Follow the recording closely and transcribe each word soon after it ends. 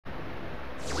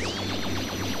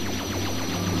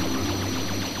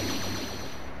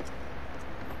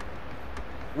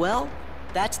Well,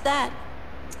 that's that.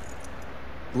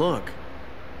 Look.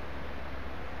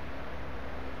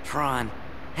 Tron,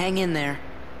 hang in there.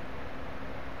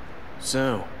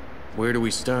 So, where do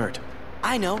we start?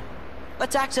 I know.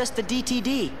 Let's access the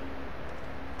DTD.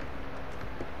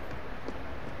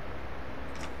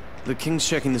 The King's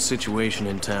checking the situation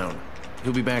in town.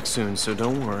 He'll be back soon, so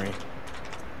don't worry.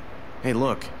 Hey,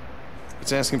 look.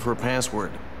 It's asking for a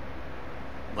password.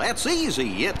 That's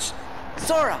easy. It's...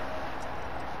 Sora!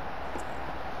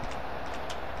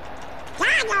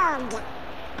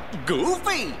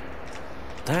 Goofy!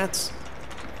 That's...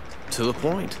 to the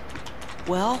point.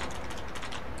 Well?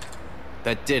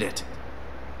 That did it.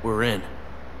 We're in.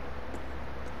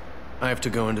 I have to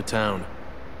go into town.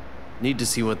 Need to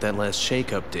see what that last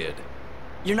shakeup did.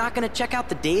 You're not gonna check out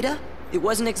the data? It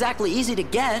wasn't exactly easy to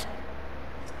get.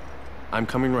 I'm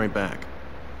coming right back.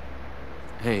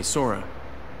 Hey, Sora.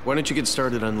 Why don't you get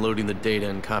started unloading the data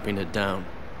and copying it down?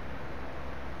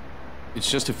 It's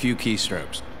just a few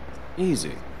keystrokes.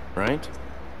 Easy, right?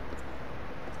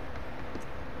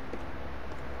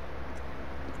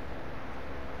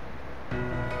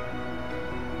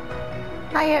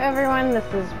 Hiya everyone,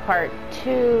 this is part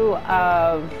 2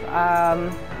 of,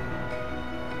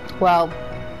 well,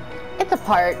 it's a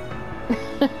part.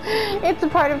 It's a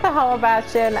part of the HIYA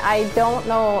Bastion. I don't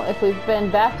know if we've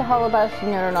been back to HIYA Bastion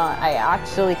yet or not. I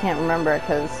actually can't remember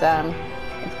because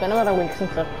it's been about a week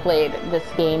since I've played this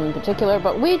game in particular,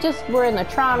 but we just were in the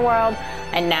Tron world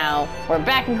and now we're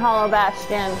back in HIYA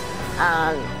Bastion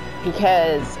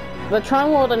because the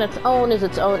Tron world on its own is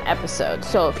its own episode.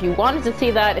 So if you wanted to see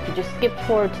that, if you just skipped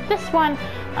forward to this one,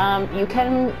 you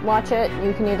can watch it.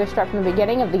 You can either start from the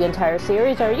beginning of the entire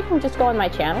series, or you can just go on my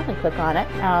channel and click on it.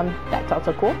 That's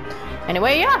also cool.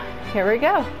 Anyway, yeah, here we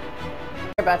go.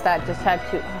 Sorry about that, just had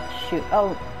to, oh shoot,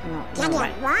 oh, no, never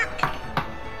mind.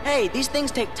 Hey, these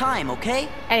things take time, okay?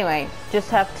 Anyway, just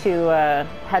had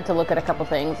to look at a couple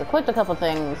things, equipped a couple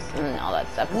things, and all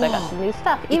that stuff, because I got some new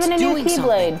stuff. Even a new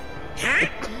Keyblade.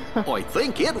 I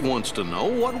think it wants to know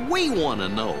what we want to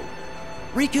know.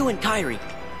 Riku and Kairi.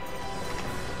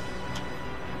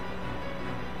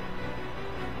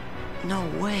 No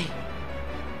way.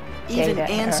 Even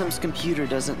Ansem's computer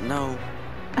doesn't know.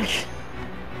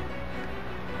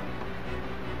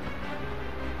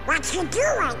 What's he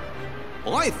doing?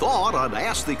 I thought I'd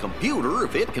ask the computer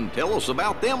if it can tell us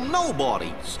about them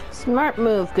nobodies. Smart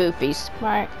move, Goofy.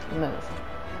 Smart move.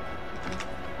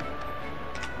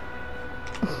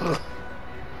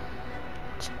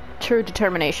 True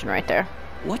determination right there.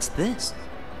 What's this?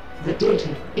 The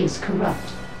data is corrupt.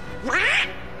 What?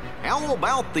 How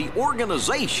about the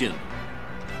organization?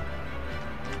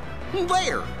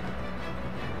 There!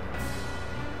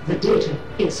 The data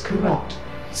is corrupt.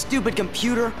 Stupid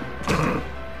computer.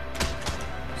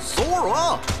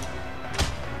 Sora!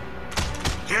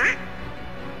 Huh?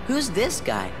 Who's this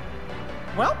guy?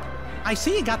 Well, I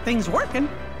see you got things working.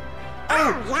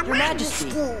 Oh, Your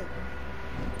Majesty.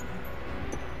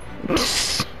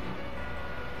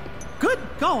 Good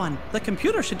going. The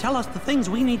computer should tell us the things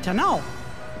we need to know.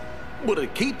 But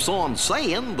it keeps on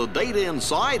saying the data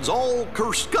inside's all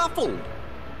kerscuffled.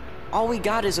 All we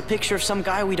got is a picture of some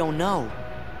guy we don't know.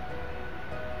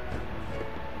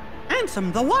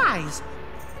 Ansem the Wise.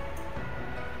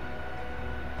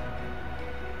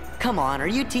 Come on, are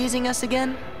you teasing us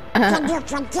again? Can you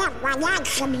forget what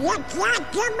Ansem looked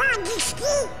like, Your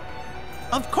Majesty?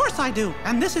 Of course I do,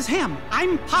 and this is him.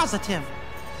 I'm positive.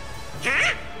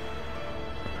 Huh?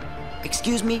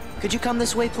 Excuse me, could you come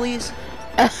this way, please?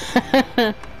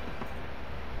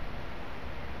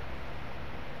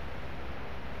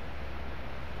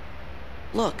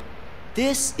 Look,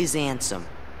 this is Ansem.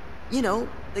 You know,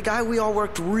 the guy we all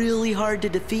worked really hard to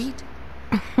defeat.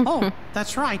 Oh,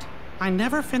 that's right. I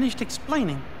never finished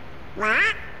explaining.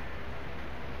 What?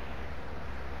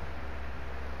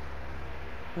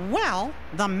 Well,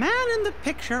 the man in the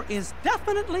picture is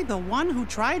definitely the one who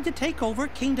tried to take over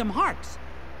Kingdom Hearts.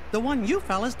 The one you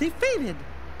fellas defeated.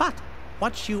 But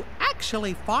what you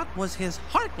actually fought was his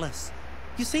Heartless.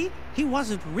 You see, he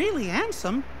wasn't really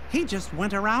Ansem. He just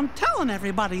went around telling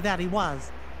everybody that he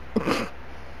was.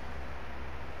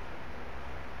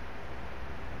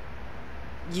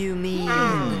 You mean...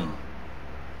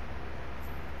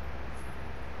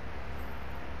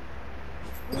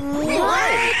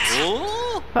 What?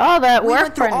 Oh, that We worked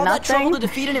went through for all that trouble nothing. to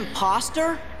defeat an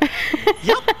imposter?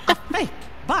 Yup, a fake.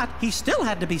 But he still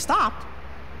had to be stopped.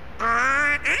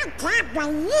 I can't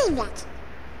believe it.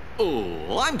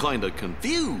 Oh, I'm kind of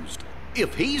confused.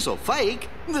 If he's a fake,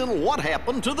 then what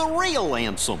happened to the real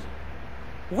Ansem?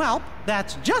 Well,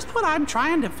 that's just what I'm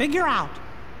trying to figure out.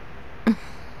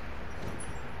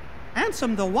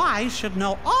 Ansem the Wise should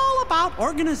know all about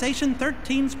Organization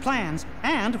 13's plans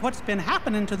and what's been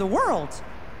happening to the worlds.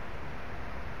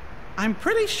 I'm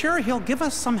pretty sure he'll give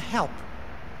us some help.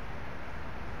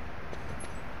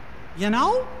 You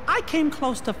know, I came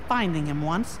close to finding him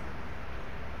once.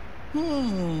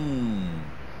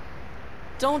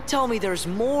 Don't tell me there's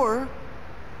more.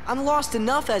 I'm lost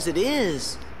enough as it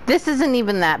is. This isn't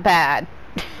even that bad.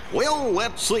 Well,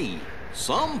 let's see.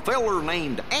 Some feller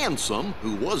named Ansem,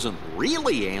 who wasn't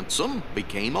really Ansem,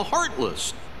 became a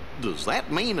Heartless. Does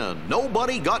that mean a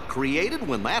nobody got created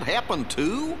when that happened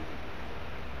too?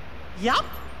 Yup.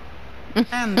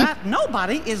 And that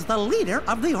nobody is the leader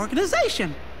of the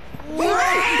organization.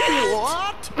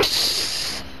 What?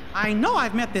 I know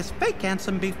I've met this fake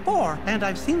Ansem before, and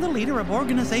I've seen the leader of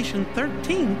Organization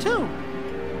 13 too.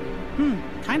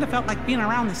 Kinda felt like being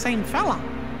around the same fella.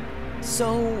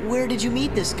 So, where did you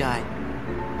meet this guy?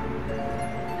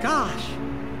 Gosh,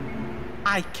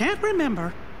 I can't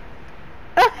remember.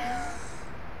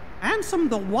 Ansem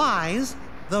the Wise,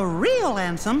 the real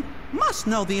Ansem, must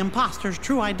know the imposter's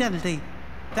true identity.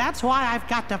 That's why I've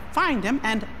got to find him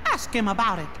and ask him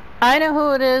about it. I know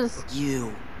who it is.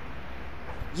 You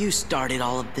started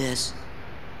all of this.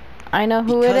 I know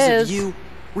who it is. Because of you,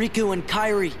 Riku and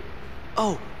Kairi.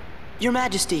 Oh, Your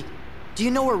Majesty, do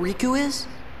you know where Riku is?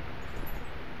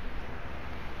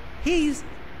 He's...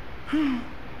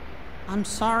 I'm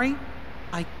sorry.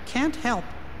 I can't help.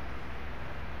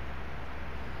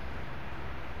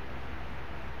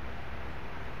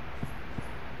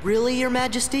 Really, Your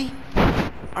Majesty?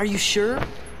 Are you sure?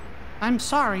 I'm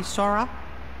sorry, Sora.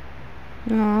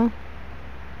 No.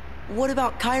 What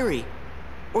about Kairi?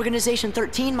 Organization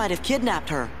 13 might have kidnapped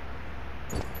her.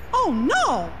 Oh,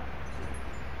 no!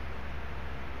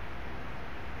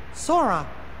 Sora,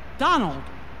 Donald,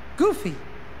 Goofy.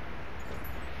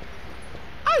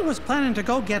 I was planning to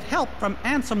go get help from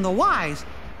Ansem the Wise,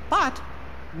 but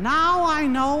now I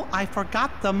know I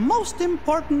forgot the most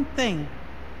important thing.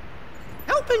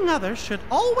 Helping others should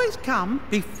always come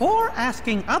before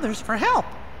asking others for help.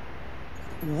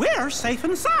 We're safe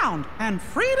and sound and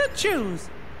free to choose.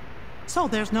 So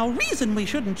there's no reason we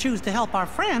shouldn't choose to help our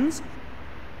friends.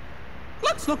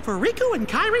 Let's look for Riku and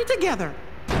Kairi together.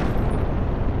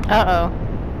 Uh-oh.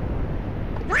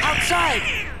 Outside!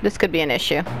 This could be an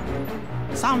issue.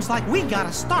 Sounds like we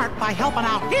gotta start by helping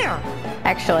out here.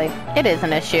 Actually, it is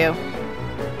an issue.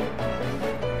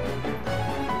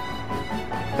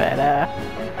 But,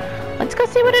 let's go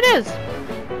see what it is.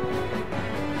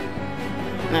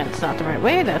 That's not the right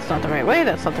way, that's not the right way,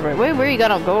 that's not the right way. Where you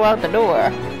gotta go out the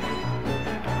door?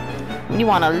 You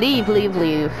wanna leave.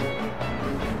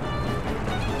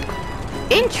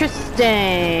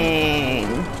 Interesting.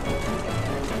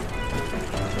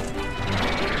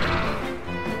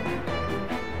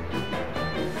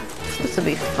 This will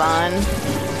be fun.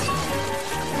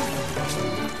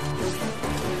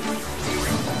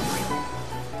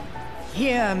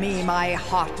 Hear me, my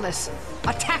Heartless.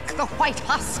 Attack the white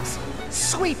husks.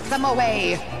 Sweep them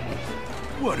away.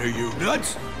 What are you,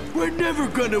 nuts? We're never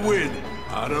gonna win.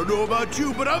 I don't know about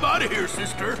you, but I'm out of here,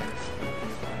 sister.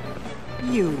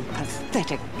 You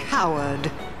pathetic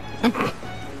coward.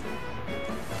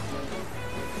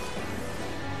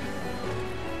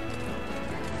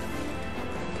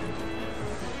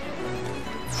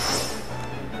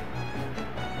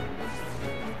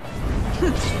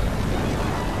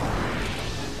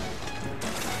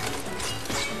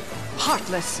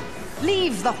 Heartless,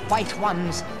 leave the White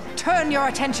Ones. Turn your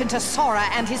attention to Sora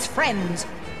and his friends.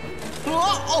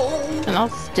 Uh-oh! And I'll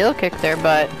still kick their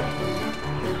butt.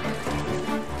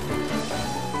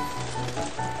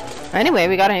 Anyway,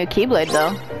 we got a new Keyblade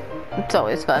though. It's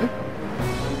always fun.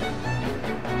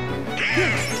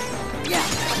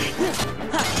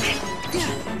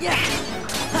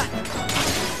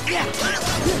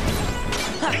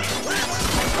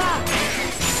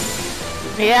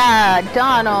 Yeah,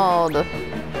 Donald!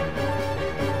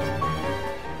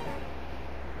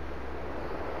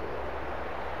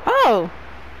 Oh!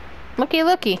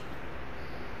 Looky.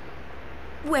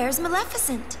 Where's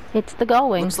Maleficent? It's the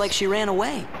going. Looks like she ran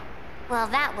away. Well,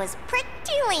 that was pretty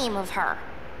lame of her.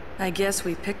 I guess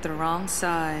we picked the wrong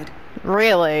side.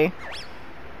 Really?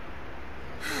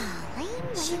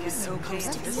 She was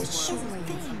supposed to be a show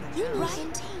thing. You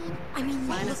right? I mean,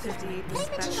 Minus 58 Maybe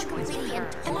special she's points for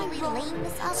brilliant, her. and I lame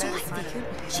this up. So I figured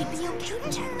she'd be okay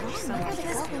with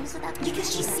her.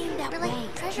 Because she seemed that way.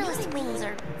 Treasureless wings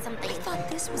or something. I thought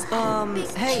this was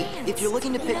Hey, if you're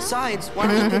looking to pick sides, why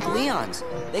don't you pick Leon's?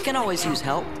 They can always use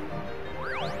help.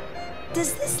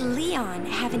 Does this Leon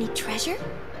have any treasure?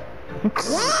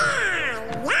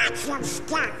 Yeah, lots of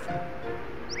stuff.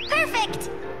 Perfect!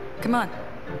 Come on.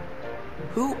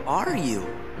 Who are you?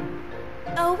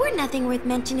 Oh, we're nothing worth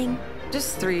mentioning.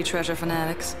 Just 3 treasure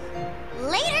fanatics.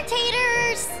 Later,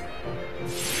 taters!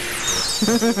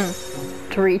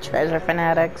 3 treasure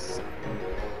fanatics.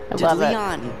 I love Did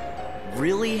Leon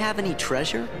really have any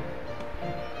treasure?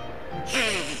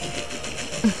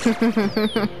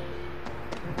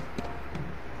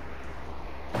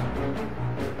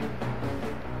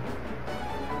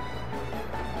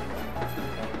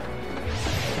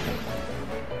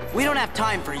 We don't have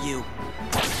time for you.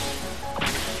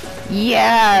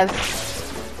 Yes!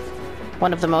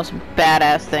 One of the most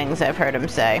badass things I've heard him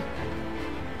say.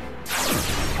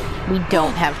 We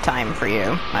don't have time for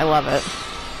you. I love it.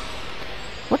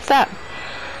 What's that?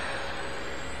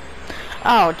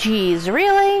 Oh, geez,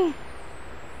 really?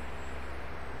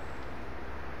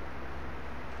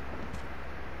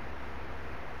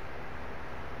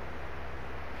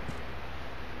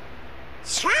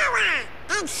 Sora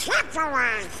and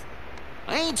Sephiroth.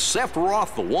 Ain't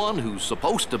Sephiroth the one who's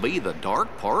supposed to be the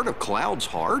dark part of Cloud's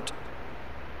heart?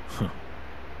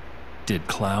 Did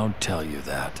Cloud tell you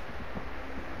that?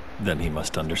 Then he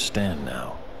must understand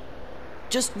now.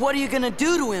 Just what are you gonna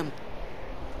do to him?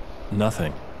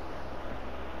 Nothing.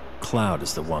 Cloud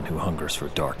is the one who hungers for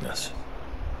darkness.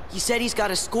 He said he's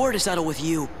got a score to settle with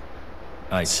you.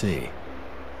 I see.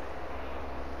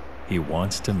 He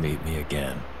wants to meet me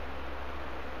again.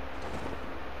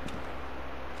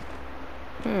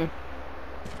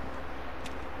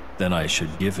 Then I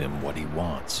should give him what he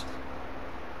wants.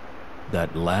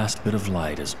 That last bit of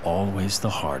light is always the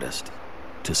hardest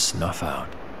to snuff out.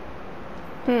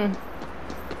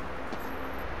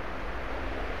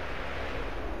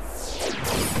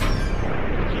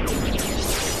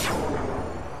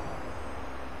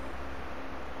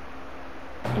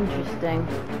 Interesting.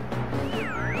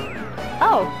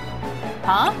 Oh!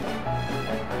 Huh?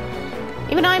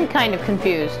 Even I'm kind of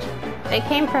confused. They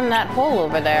came from that hole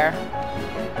over there.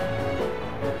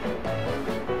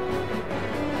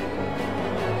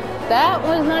 That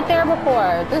was not there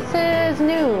before. This is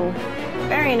new.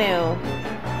 Very new.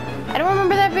 I don't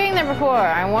remember that being there before.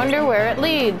 I wonder where it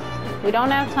leads. We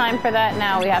don't have time for that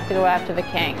now. We have to go after the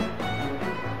king.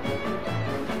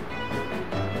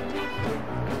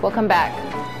 We'll come back,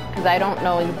 because I don't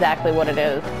know exactly what it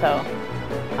is, so...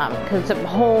 because it's a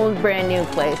whole brand new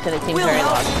place, and it seems very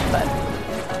lost, but...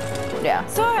 yeah.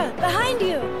 Sora, behind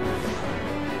you!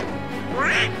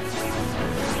 What?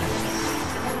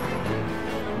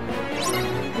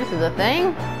 This is a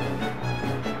thing?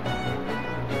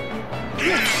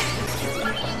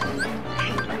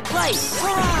 Right!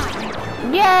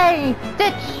 Yay!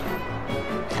 Stitch!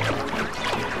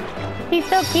 He's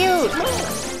so cute!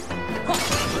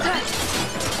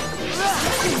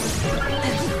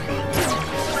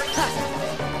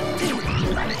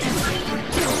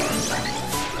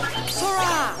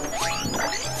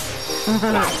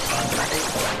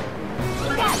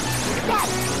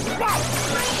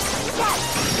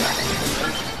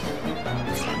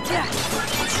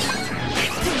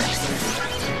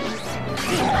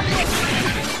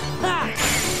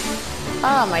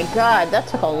 Oh my god, that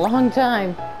took a long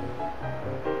time.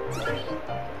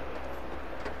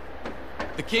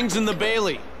 The king's in the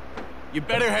Bailey. You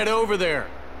better head over there.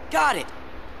 Got it!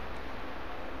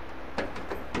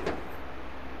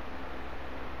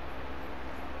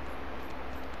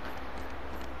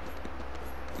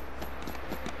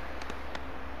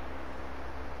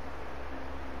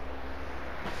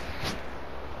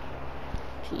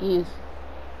 Jeez.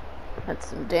 That's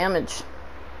some damage.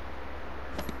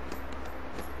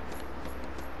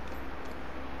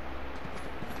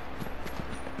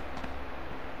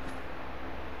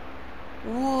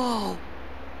 Whoa!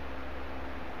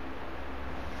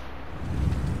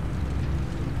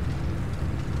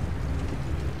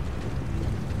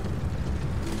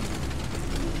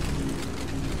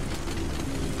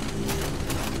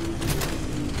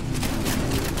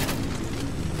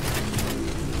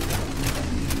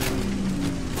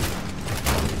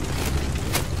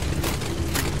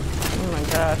 Oh my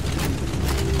gosh.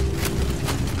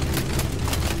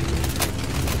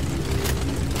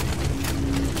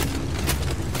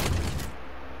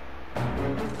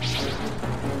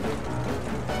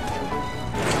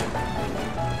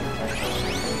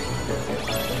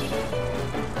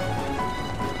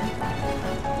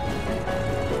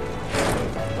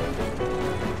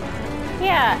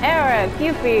 Yeah, Eric,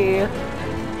 Yuffie.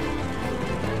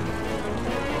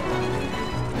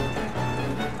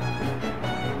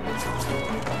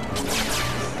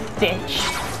 Stitch.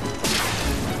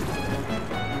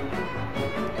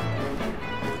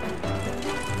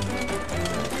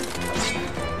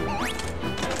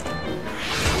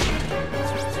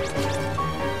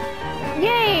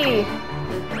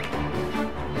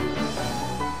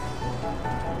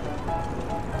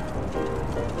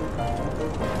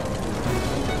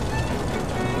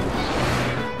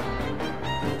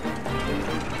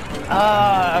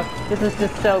 This is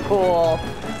just so cool.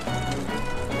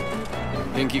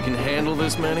 Think you can handle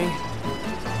this many?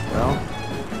 Well,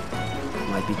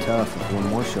 might be tough if one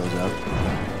more shows up.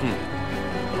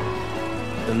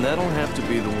 Then that'll have to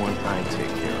be the one I take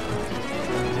care of.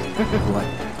 What?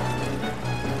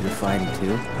 You're fighting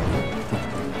too?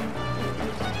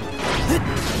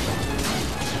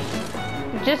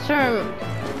 Just from...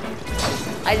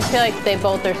 I just feel like they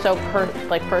both are so,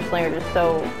 personally are just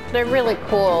so... They're really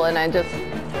cool, and I just...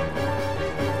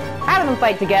 Having them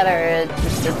fight together, it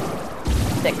just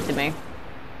sticks to me.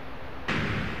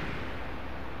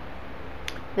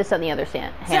 This, on the other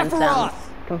hand, sounds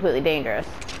completely dangerous.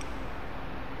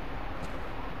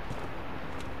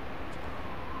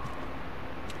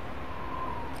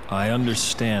 I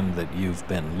understand that you've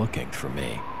been looking for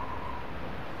me.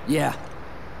 Yeah.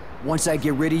 Once I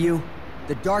get rid of you,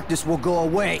 the darkness will go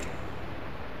away.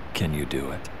 Can you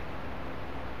do it?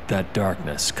 That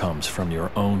darkness comes from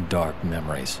your own dark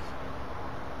memories.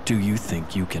 Do you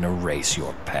think you can erase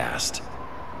your past?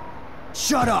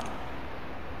 Shut up!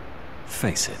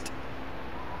 Face it.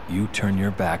 You turn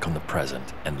your back on the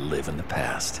present and live in the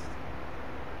past.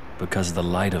 Because the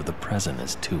light of the present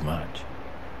is too much.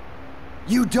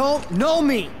 You don't know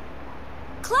me!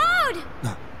 Cloud!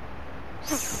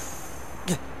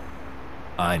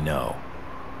 I know.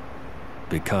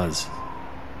 Because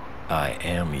I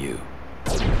am you.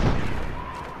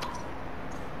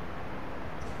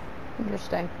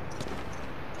 Interesting.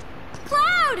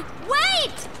 Cloud!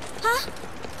 Wait! Huh?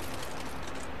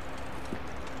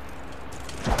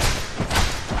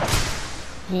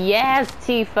 Yes,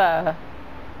 Tifa!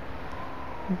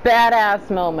 Badass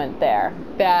moment there.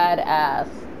 Badass.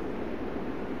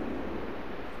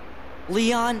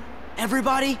 Leon,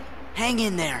 everybody, hang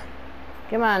in there.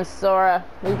 Come on, Sora.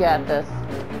 We got this.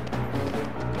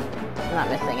 I'm not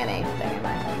missing anything, am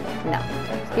I? No.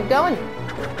 Let's keep going.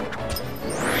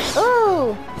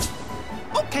 Ooh!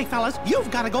 Okay, fellas, you've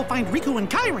got to go find Riku and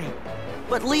Kairi.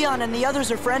 But Leon and the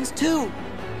others are friends too.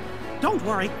 Don't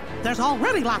worry. There's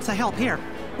already lots of help here.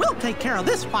 We'll take care of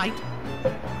this fight.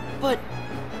 But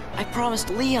I promised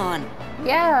Leon.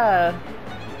 Yeah.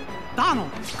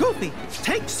 Donald, Goofy,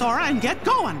 take Sora and get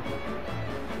going.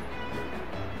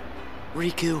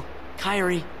 Riku,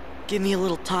 Kairi, give me a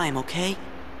little time, okay?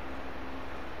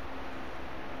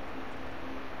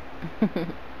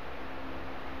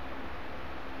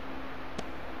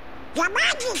 Your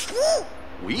Majesty!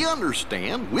 We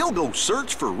understand. We'll go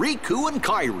search for Riku and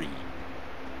Kairi.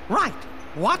 Right.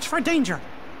 Watch for danger.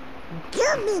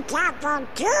 You be careful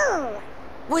too!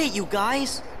 Wait, you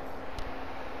guys.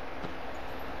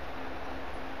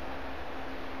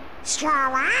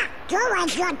 Sora, do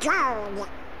as you're told.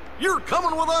 You're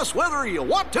coming with us whether you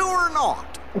want to or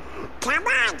not. Come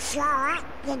on, Sora.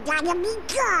 You gotta be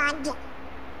good.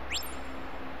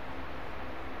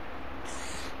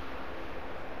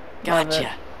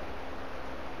 Gotcha.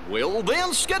 Well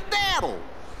then, skedaddle.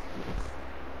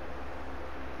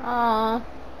 Aww.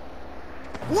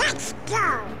 Let's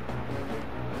go.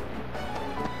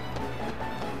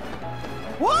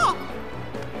 Whoa!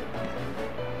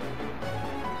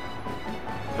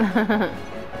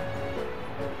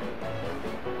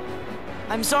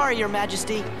 I'm sorry, Your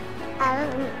Majesty.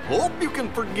 Hope you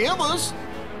can forgive us.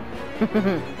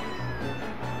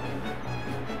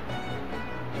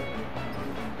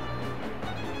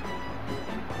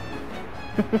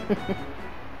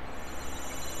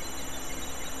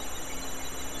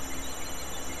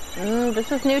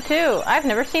 This is new too. I've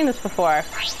never seen this before.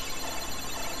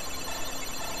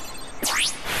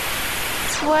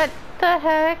 What the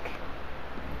heck?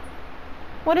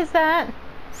 What is that?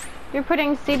 You're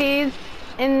putting CDs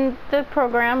in the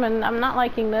program and I'm not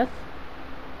liking this.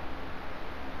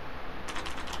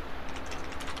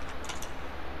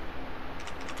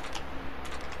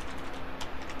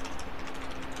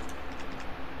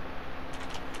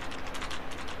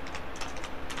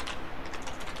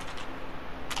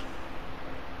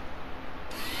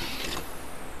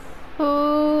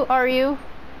 Who are you?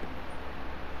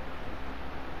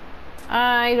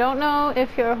 I don't know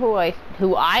if you're who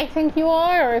I think you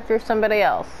are or if you're somebody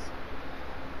else.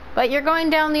 But you're going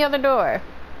down the other door.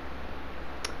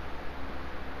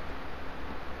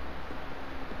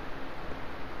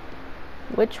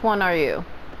 Which one are you?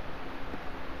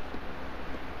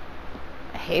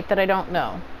 I hate that I don't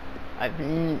know.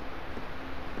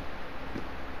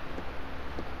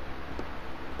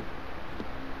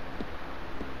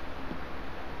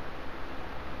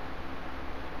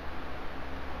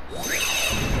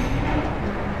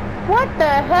 What the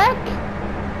heck?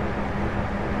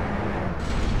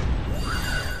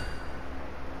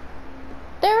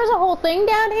 There's a whole thing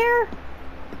down here?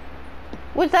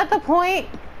 Was that the point?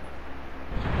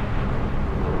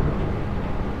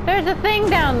 There's a thing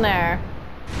down there.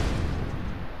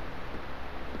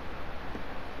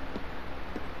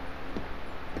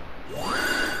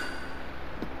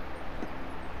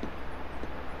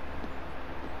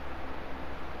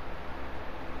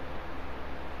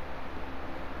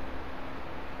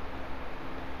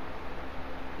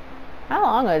 How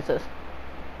long is this?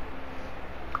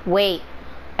 Wait,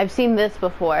 I've seen this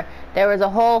before. There was a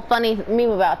whole funny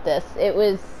meme about this. It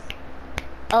was,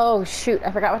 oh shoot,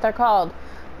 I forgot what they're called,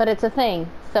 but it's a thing.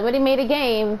 Somebody made a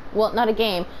game, well, not a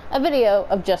game, a video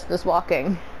of just this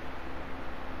walking.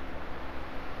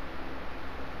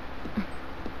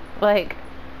 Like,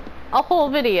 a whole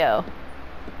video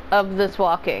of this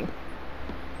walking.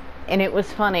 And it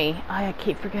was funny. I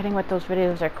keep forgetting what those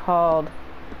videos are called.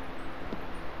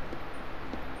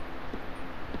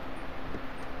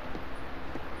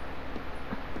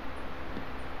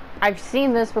 I've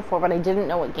seen this before, but I didn't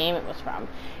know what game it was from.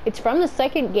 It's from the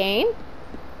second game?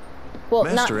 Well,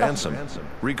 Master Ansem,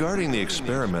 regarding the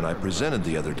experiment I presented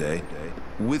the other day,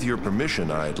 with your permission,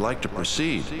 I'd like to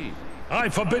proceed. I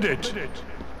forbid it!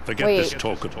 Forget this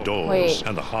talk of doors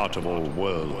and the heart of all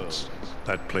worlds.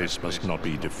 That place must not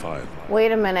be defiled.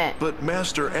 Wait a minute. But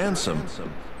Master Ansem,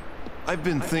 I've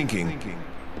been thinking...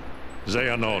 They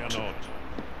are not.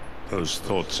 Those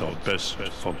thoughts are best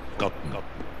forgotten.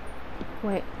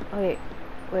 Wait.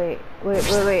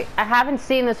 I haven't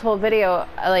seen this whole video,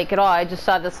 like, at all. I just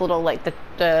saw this little, like,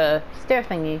 the stair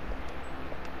thingy.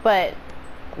 But,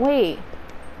 wait.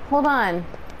 Hold on.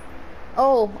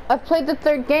 Oh, I've played the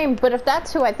third game, but if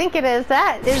that's who I think it is,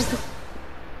 that is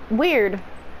weird.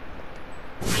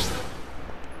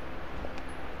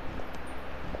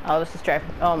 Oh, this is traffic.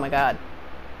 Oh my god.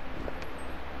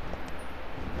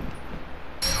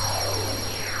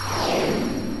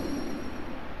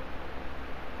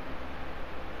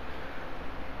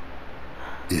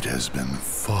 It has been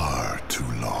far too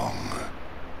long,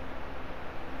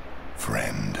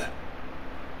 friend.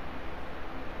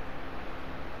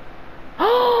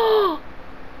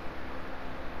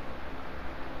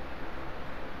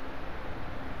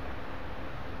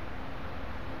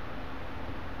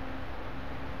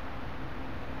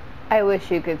 I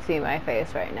wish you could see my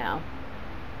face right now.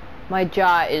 My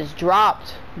jaw is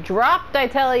dropped. Dropped, I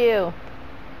tell you.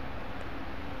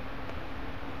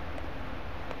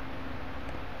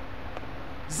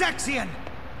 Zexion!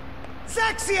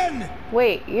 Zexion!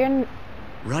 Wait, you're...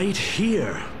 Right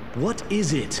here. What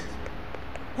is it?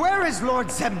 Where is Lord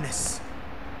Xemnas?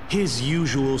 His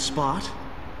usual spot?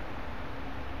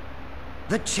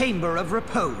 The Chamber of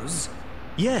Repose?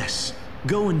 Yes.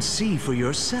 Go and see for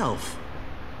yourself.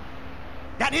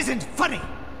 That isn't funny!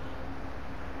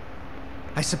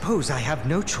 I suppose I have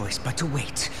no choice but to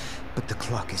wait. But the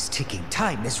clock is ticking.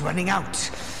 Time is running out.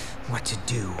 What to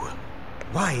do?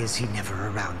 Why is he never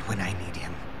around when I need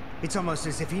him? It's almost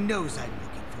as if he knows I'm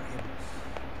looking for him.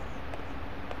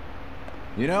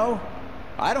 You know,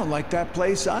 I don't like that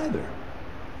place either.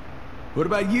 What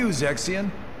about you,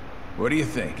 Zexion? What do you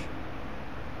think?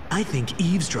 I think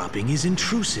eavesdropping is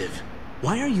intrusive.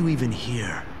 Why are you even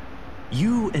here?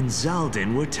 You and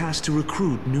Zaldin were tasked to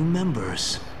recruit new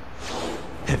members.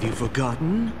 Have you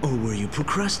forgotten, or were you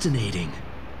procrastinating?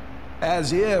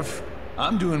 As if.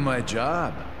 I'm doing my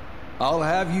job. I'll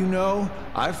have you know,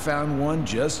 I found one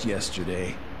just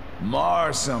yesterday.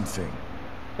 Mar something.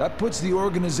 That puts the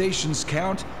organization's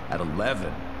count at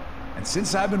 11. And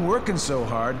since I've been working so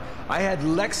hard, I had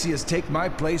Lexius take my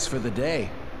place for the day.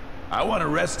 I want to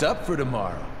rest up for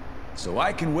tomorrow, so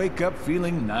I can wake up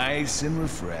feeling nice and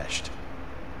refreshed.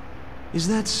 Is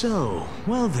that so?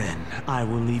 Well then, I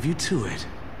will leave you to it.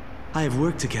 I have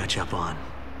work to catch up on.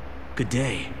 Good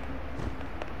day.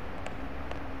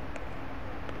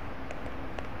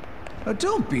 Oh,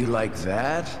 don't be like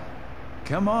that.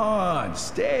 Come on,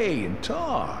 stay and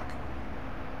talk.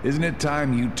 Isn't it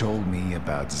time you told me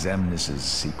about Xemnas'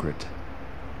 secret?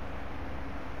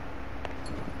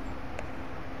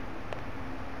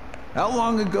 How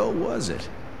long ago was it?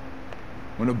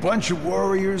 When a bunch of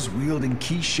warriors wielding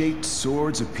key-shaped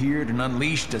swords appeared and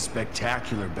unleashed a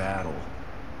spectacular battle.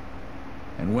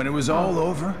 And when it was all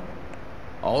over,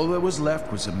 all that was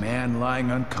left was a man lying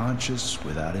unconscious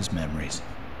without his memories.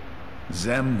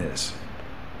 Xemnas,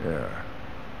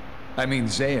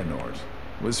 Xehanort,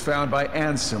 was found by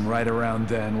Ansem right around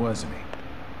then, wasn't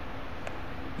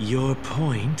he? Your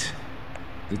point?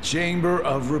 The Chamber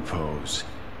of Repose.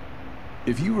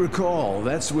 If you recall,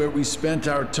 that's where we spent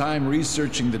our time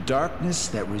researching the darkness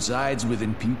that resides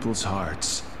within people's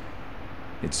hearts.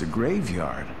 It's a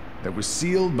graveyard that was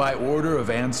sealed by order of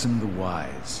Ansem the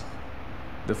Wise.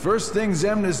 The first thing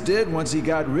Xemnas did once he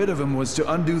got rid of him was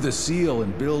to undo the seal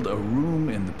and build a room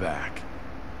in the back.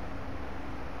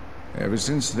 Ever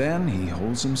since then, he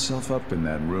holds himself up in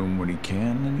that room when he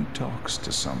can and he talks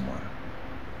to someone.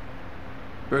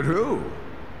 But who?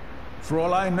 For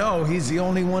all I know, he's the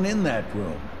only one in that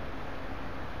room.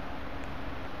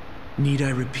 Need I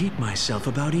repeat myself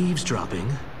about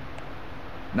eavesdropping?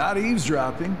 Not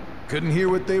eavesdropping. Couldn't hear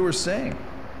what they were saying.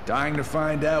 Dying to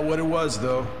find out what it was,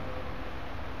 though.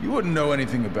 You wouldn't know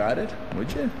anything about it,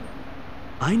 would you?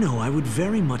 I know I would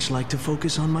very much like to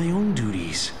focus on my own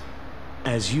duties.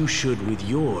 As you should with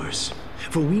yours.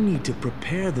 For we need to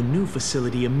prepare the new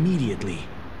facility immediately.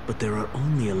 But there are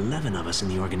only 11 of us in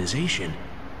the organization.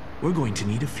 We're going to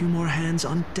need a few more hands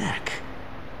on deck.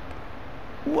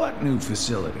 What new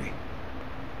facility?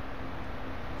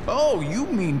 Oh, you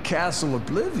mean Castle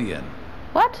Oblivion.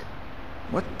 What?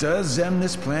 What does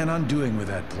Xemnas plan on doing with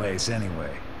that place,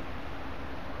 anyway?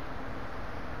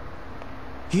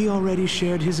 He already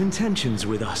shared his intentions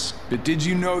with us. But did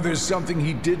you know there's something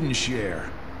he didn't share?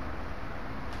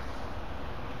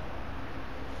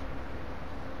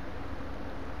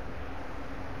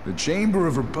 The Chamber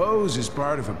of Repose is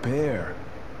part of a pair.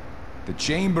 The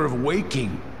Chamber of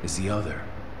Waking is the other.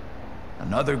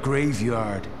 Another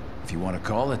graveyard, if you want to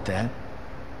call it that.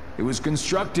 It was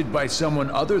constructed by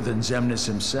someone other than Xemnas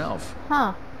himself.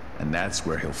 Huh. And that's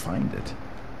where he'll find it.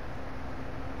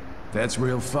 That's where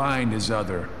he'll find his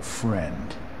other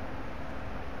friend.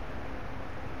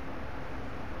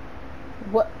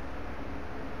 What?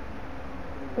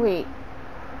 Wait.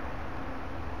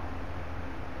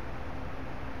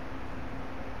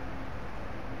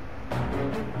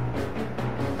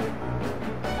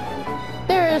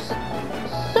 There's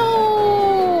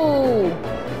so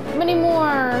many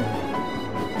more,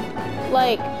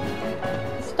 like,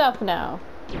 stuff now.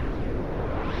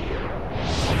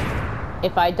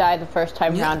 If I die the first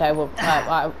time round, I will.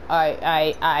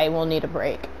 I will need a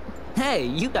break. Hey,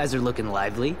 you guys are looking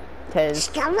lively.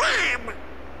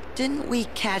 Didn't we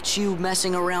catch you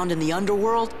messing around in the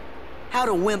underworld? How'd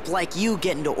a wimp like you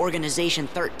get into Organization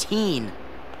 13?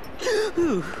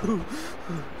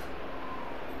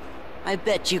 I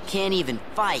bet you can't even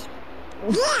fight.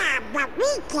 Yeah, but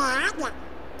we can.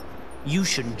 You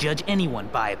shouldn't judge anyone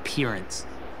by appearance.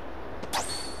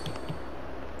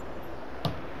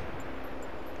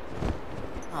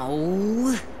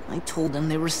 Oh, I told them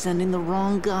they were sending the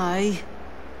wrong guy.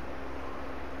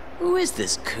 Who is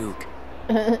this kook?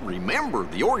 Remember,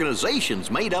 the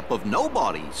organization's made up of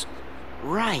nobodies.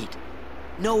 Right.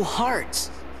 No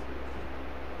hearts.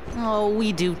 Oh,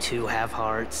 we do too have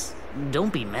hearts.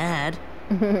 Don't be mad.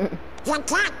 You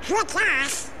can't trick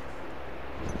us.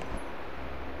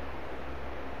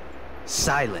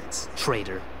 Silence,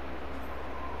 traitor.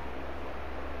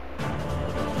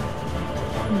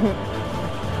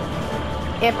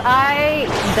 If I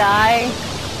die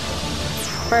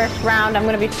first round, I'm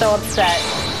gonna be so upset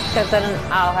because then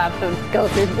I'll have to go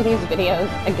through these videos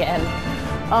again.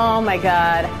 Oh my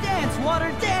god. Dance,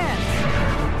 water, dance!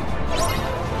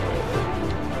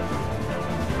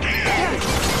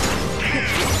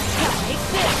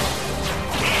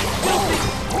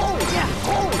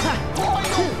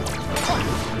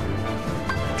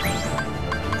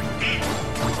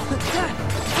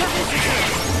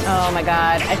 Oh my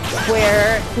god, I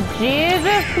swear to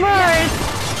Jesus Christ!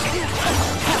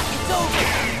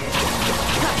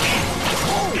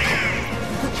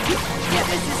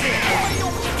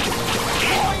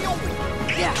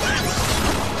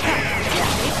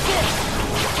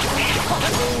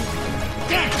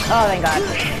 Oh, thank God.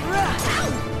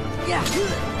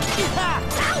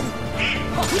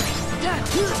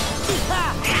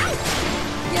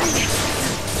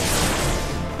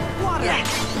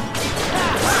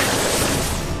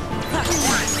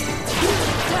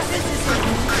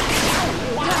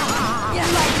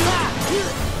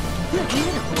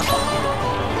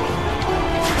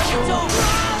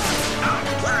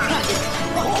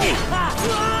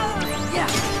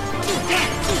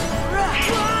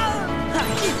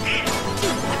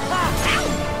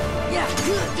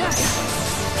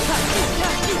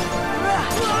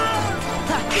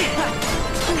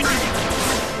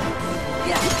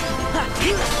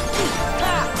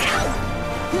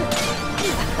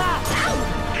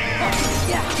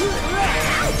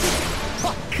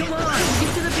 Come on,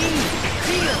 get to the beam.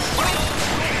 Feel.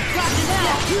 Got it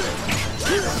now.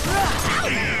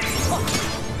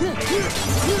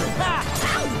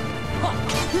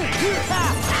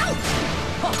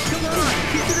 Come on,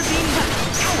 get to the beam.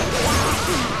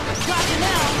 Got it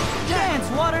now. Dance,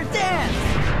 water, dance.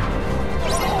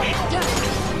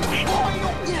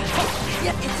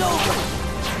 Yeah, it's over.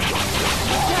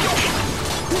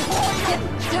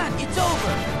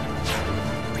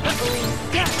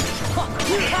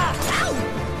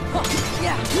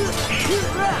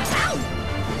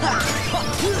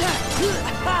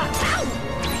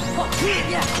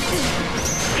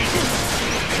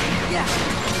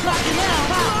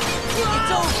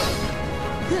 It's over.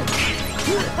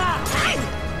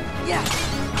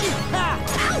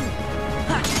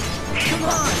 Come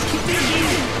on, keep it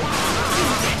easy.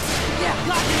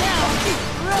 Got you now.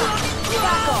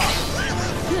 Back off.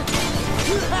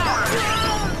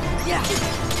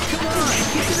 Come on,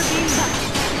 keep to the beam.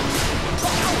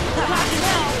 Got you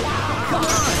now. Come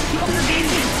on, keep to the beam.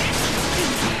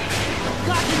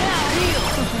 Got you now. Heal.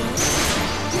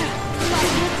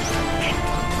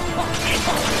 Like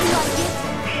it.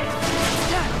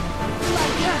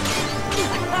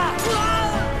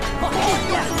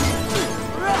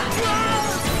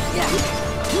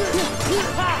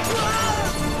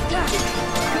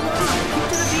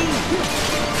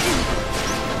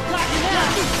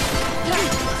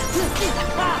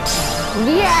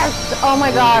 Yes! Oh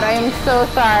my god, I am so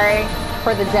sorry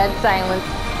for the dead silence,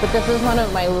 but this is one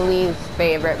of my least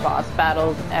favorite boss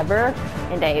battles ever,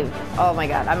 and oh my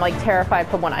god, I'm like terrified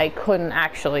for when I couldn't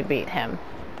actually beat him.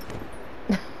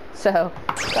 So,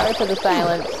 sorry for the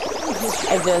silence.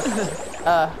 I just,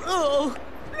 Oh,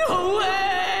 no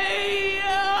way!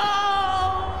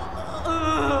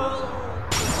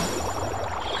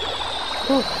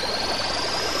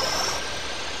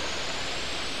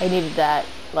 I needed that,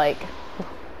 like,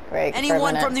 break.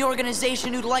 Anyone from the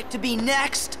organization who'd like to be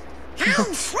next? Hey,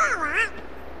 Sarah!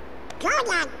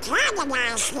 Gonna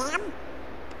antagonize him?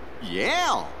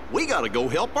 Yeah, we gotta go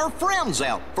help our friends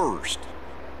out first.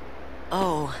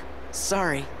 Oh,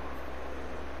 sorry.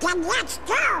 Then let's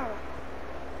go!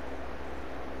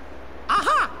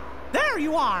 Aha! There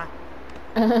you are!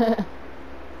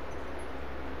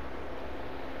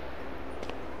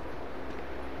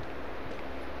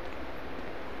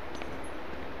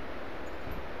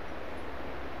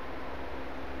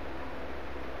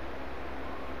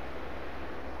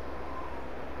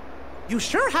 You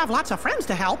sure have lots of friends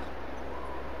to help.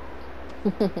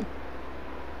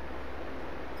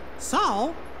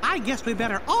 So, I guess we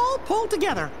better all pull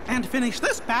together and finish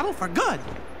this battle for good.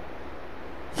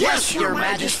 Yes, Your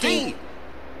Majesty!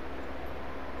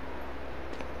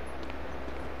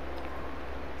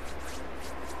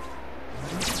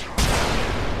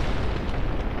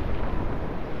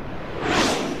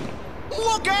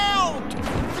 Look out!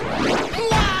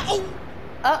 Wow!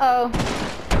 Uh-oh.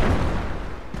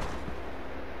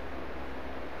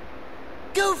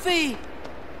 Goofy!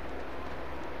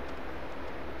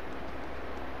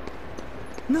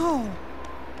 No.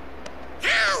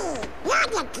 Hey! You're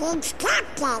the king's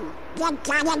captain! You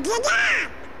gotta get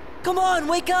up! Come on,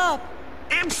 wake up!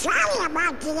 I'm sorry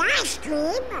about the ice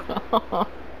cream!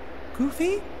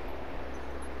 Goofy?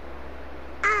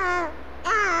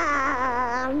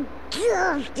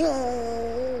 Goofy!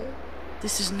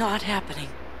 This is not happening.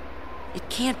 It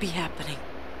can't be happening.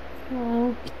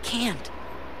 No. It can't.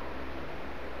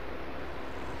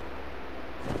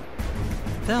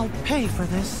 They'll pay for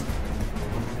this.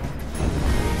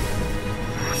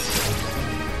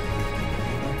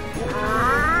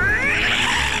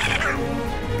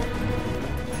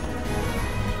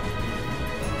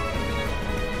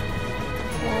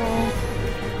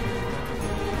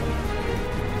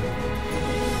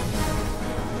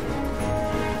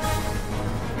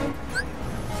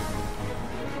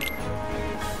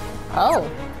 Oh.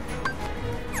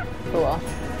 Cool.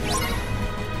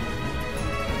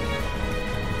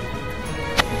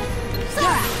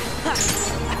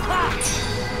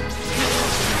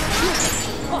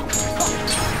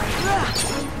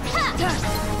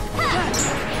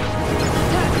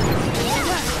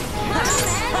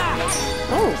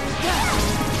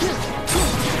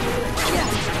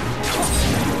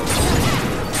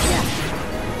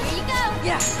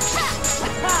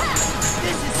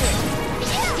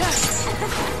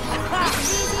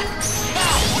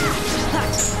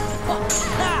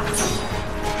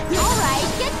 Alright,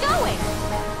 get going!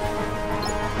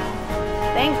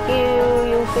 Thank you,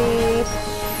 Yuffie.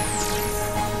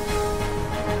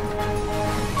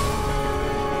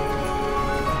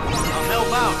 I'll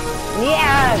help out.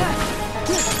 Yeah!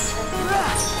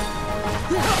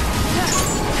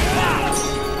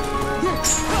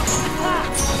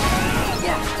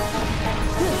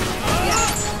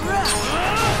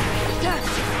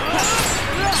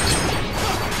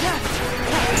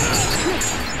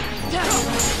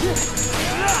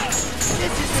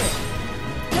 This is it!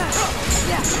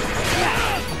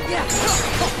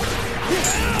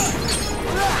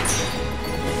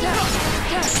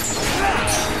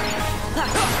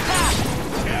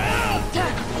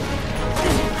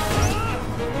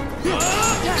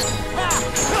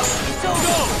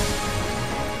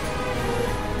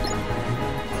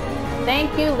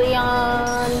 Thank you,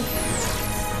 Leon.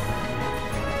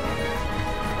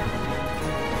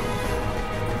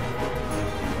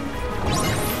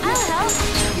 I'll help.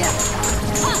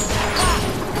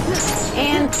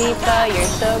 And Tifa, you're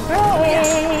so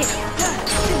great.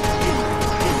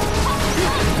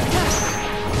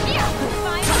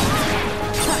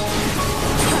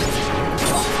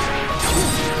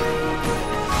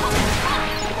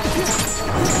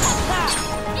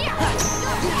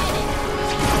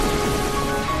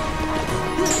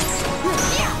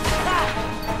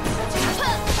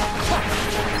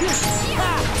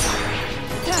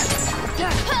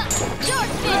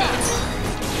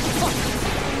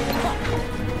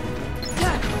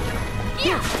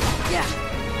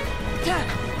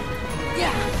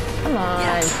 Come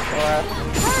on, Sora.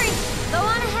 Hurry! Go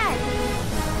on ahead.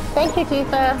 Thank you,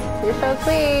 Tifa. You're so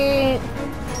sweet.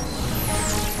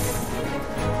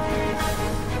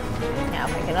 Now,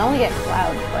 if I can only get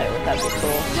Cloud to play with, that'd be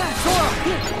cool.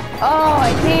 Oh,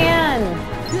 I can!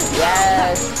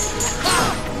 Yes.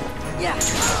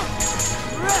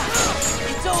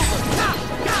 It's over.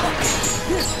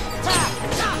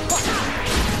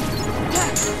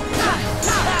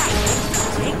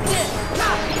 Take this.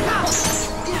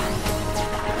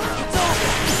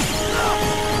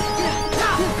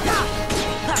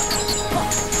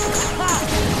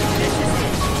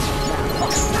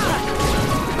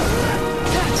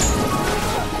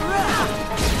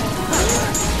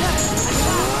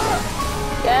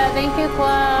 Yeah, thank you,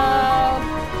 Cloud.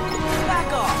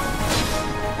 Back off.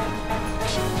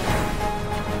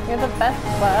 You're the best,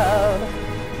 Cloud.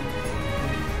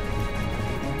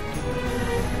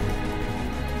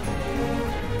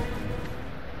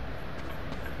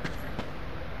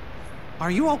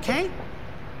 Are you okay?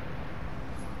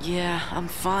 Yeah, I'm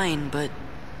fine, but...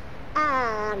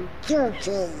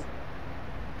 Goofy.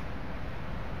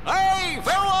 Hey,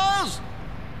 fellas!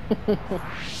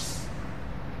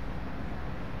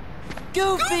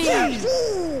 Goofy!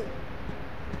 Goofy!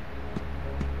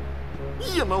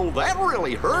 You know, that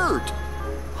really hurt.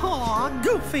 Aw,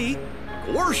 Goofy.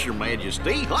 Of course, Your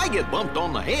Majesty. I get bumped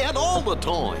on the head all the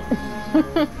time.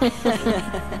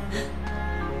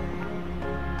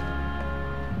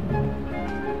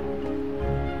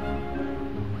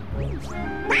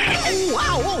 Oh,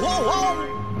 wow, whoa, whoa, whoa!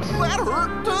 That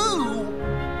hurt too!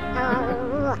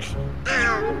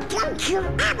 Don't you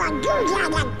ever do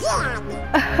that again!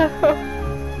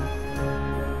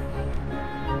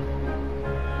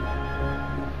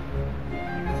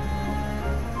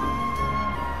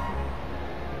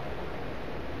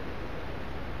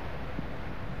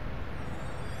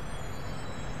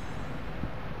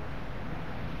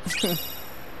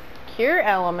 Cure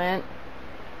element.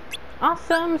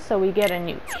 Awesome, so we get a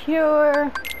new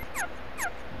cure.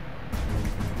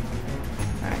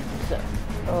 Alright, so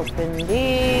open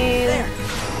these.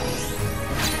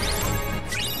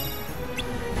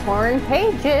 Torn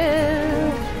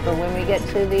pages for when we get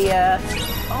to the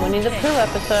Winnie the Pooh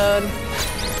episode.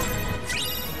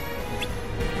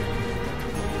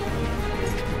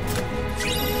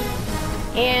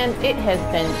 And it has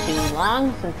been too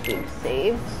long since we've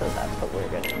saved, so that's what we're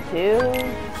gonna do.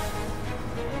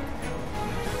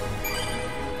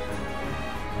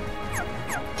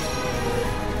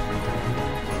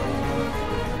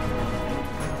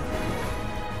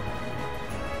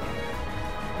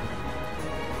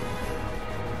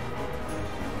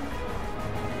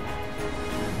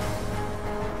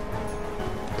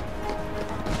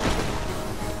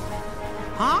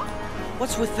 Huh?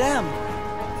 What's with them?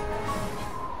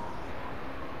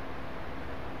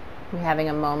 We having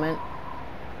a moment.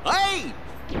 Hey!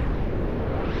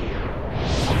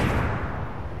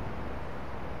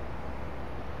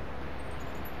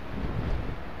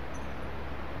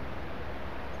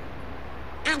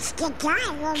 It's the guy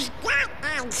who's not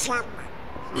handsome.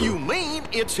 You mean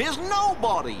it's his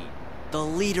nobody? The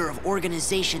leader of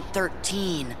Organization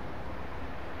 13.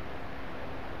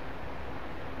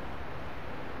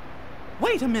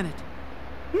 Wait a minute.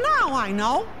 Now I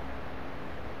know.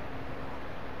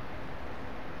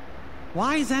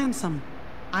 Wise Ansem,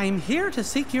 I'm here to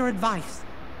seek your advice.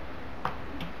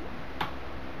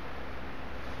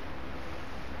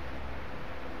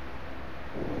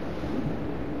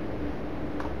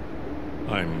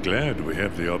 I'm glad we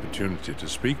have the opportunity to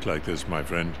speak like this, my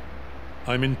friend.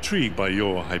 I'm intrigued by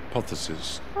your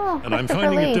hypothesis, and I'm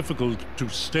finding it difficult to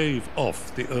stave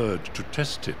off the urge to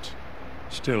test it.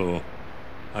 Still,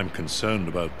 I'm concerned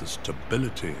about the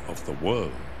stability of the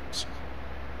worlds.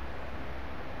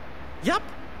 Yup,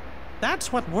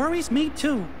 that's what worries me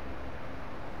too.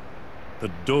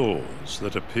 The doors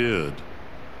that appeared,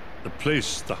 the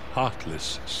place the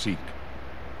heartless seek.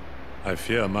 I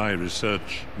fear my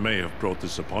research may have brought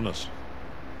this upon us.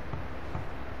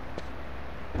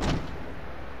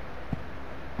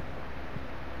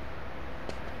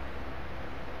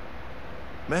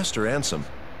 Master Ansem,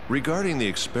 regarding the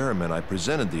experiment I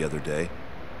presented the other day,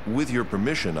 with your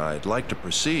permission, I'd like to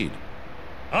proceed.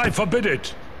 I forbid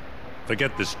it!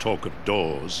 Forget this talk of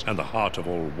doors and the heart of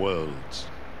all worlds.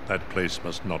 That place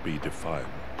must not be defiled.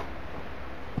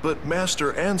 But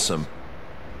Master Ansem,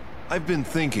 I've been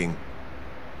thinking...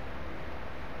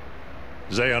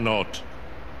 They are not.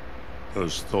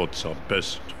 Those thoughts are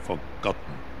best forgotten.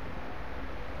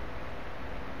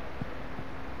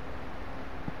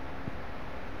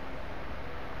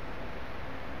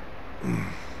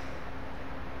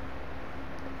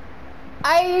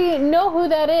 I know who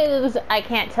that is. I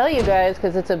can't tell you guys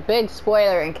because it's a big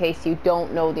spoiler in case you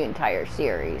don't know the entire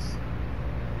series.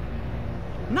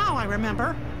 Now I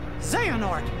remember.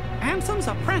 Xehanort, Ansem's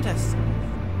apprentice.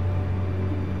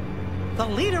 The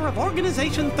leader of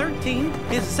Organization 13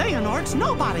 is Xehanort's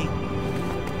nobody.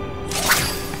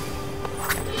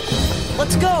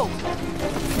 Let's go!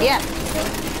 Yeah,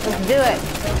 let's do it.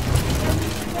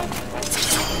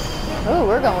 Ooh,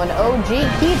 we're going OG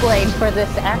Keyblade for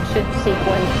this action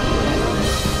sequence.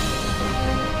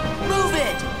 Move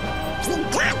it! You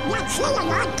got what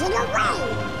Xehanort to the way!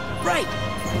 Right!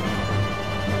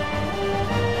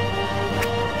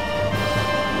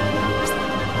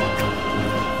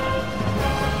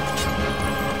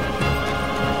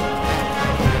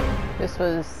 This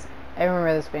was... I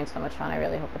remember this being so much fun. I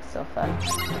really hope it's still fun.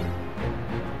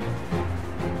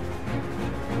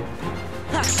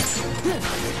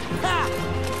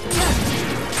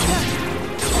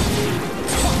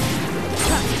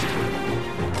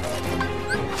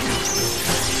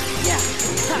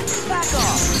 Back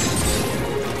off!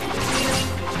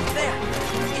 There!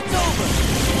 It's over!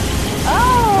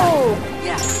 Oh!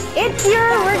 Yeah! It's your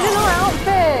original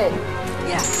outfit!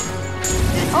 Yeah!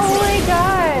 Oh my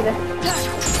god!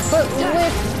 But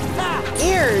with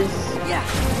ears! Yeah!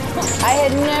 I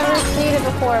had never seen it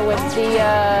before with the,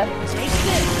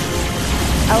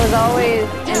 I was always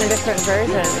in a different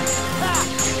version.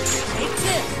 Take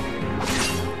this!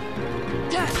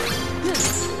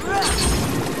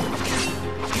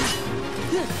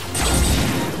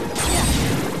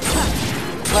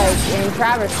 Like in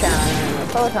Traverse Town and the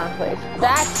Photon Place.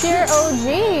 That's your OG!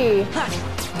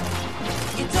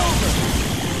 It's over!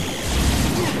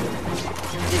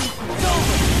 It's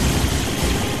over!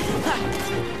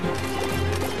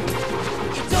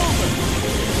 It's over!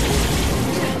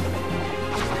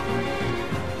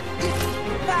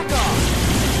 Back off!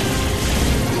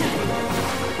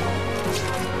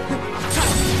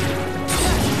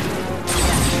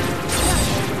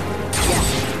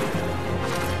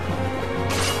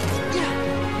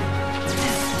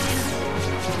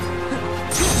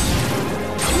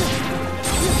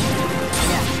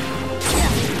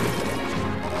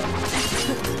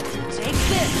 Take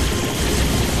this!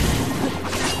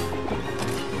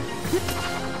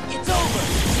 It's over!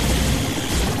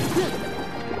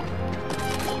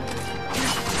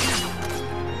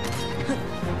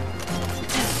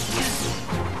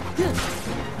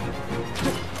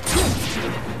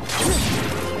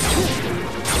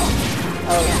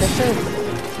 Oh, this is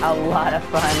a lot of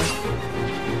fun.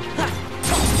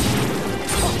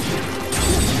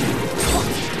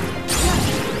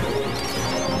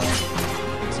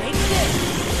 Take this!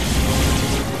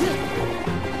 It's over!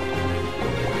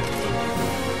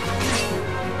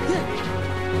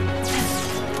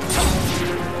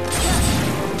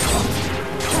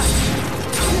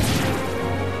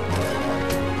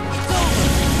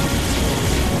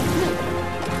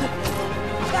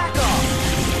 Back off!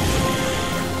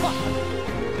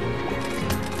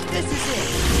 This is it!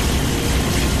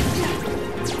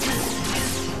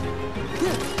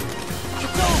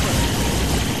 It's over!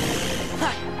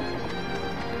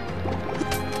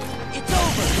 It's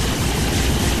over!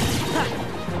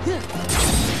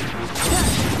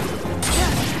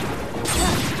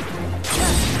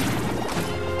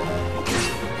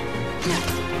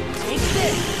 Take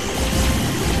this!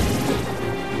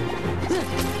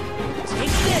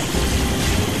 Take this!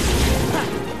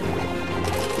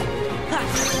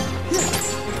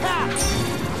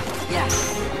 Yeah!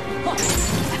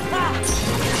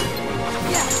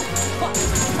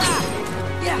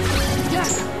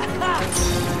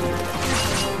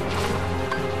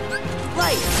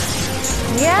 Right!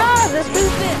 Yeah, this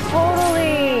is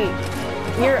totally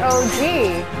your OG.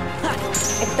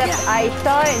 Except I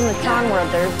saw it in the Tron World.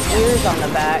 There's ears on the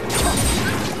back.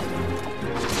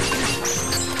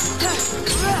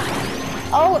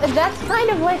 Oh, that's kind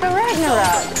of like a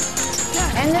Ragnarok.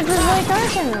 And this is like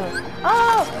Arkin.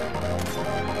 Oh!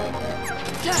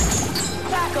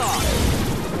 Back off!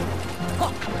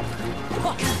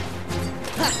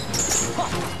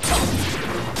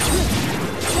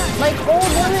 Like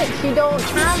old limits you don't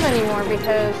have anymore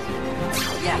because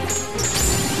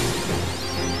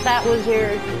that was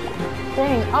your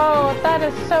thing. Oh, that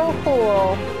is so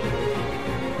cool.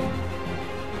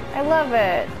 I love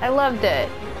it. I loved it.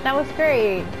 That was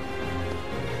great.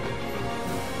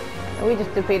 We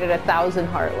just defeated 1,000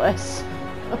 Heartless.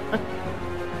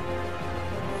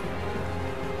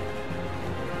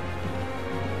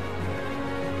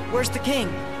 Where's the king?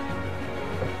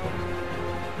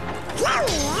 There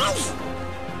he is!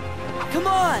 Come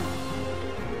on!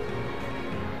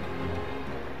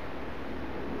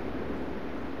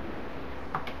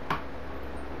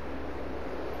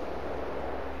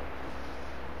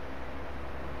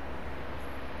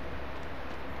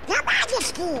 Your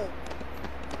Majesty!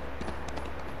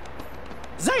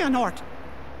 Xehanort!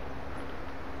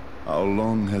 How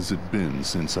long has it been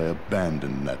since I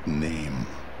abandoned that name?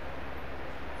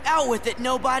 Out with it,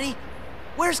 nobody!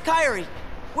 Where's Kairi?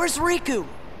 Where's Riku?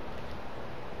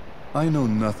 I know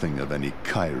nothing of any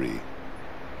Kairi.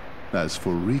 As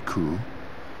for Riku,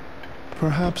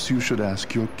 perhaps you should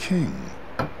ask your king.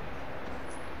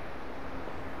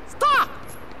 Stop!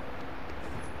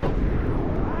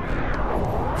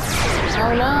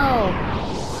 Oh no!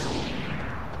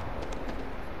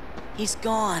 He's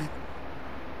gone.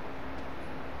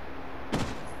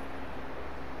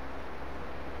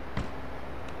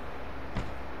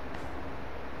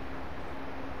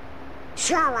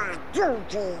 Sora,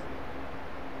 duty.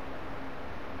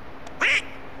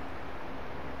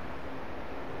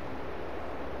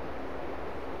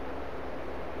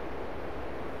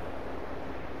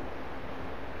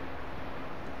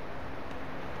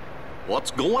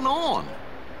 What's going on?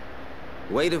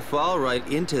 Way to fall right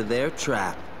into their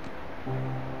trap.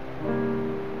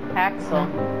 Axel.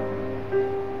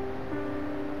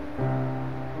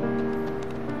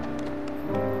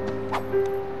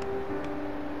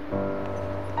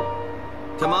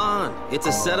 Come on, it's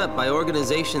a setup by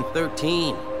Organization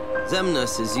 13.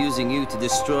 Xemnas is using you to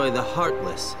destroy the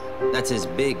Heartless. That's his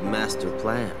big master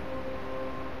plan.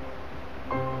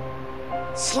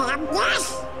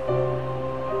 Xemnas?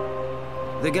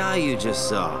 The guy you just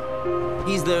saw.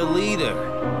 He's their leader.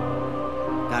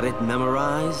 Got it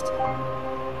memorized?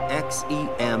 Xemnas.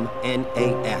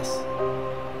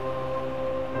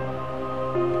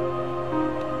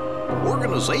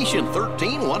 Organization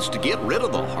 13 wants to get rid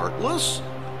of the Heartless?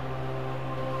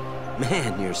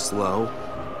 Man, you're slow.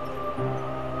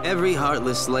 Every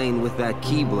Heartless slain with that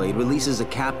Keyblade releases a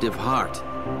captive heart.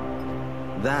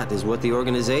 That is what the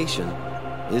organization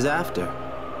is after.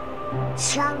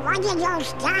 So what are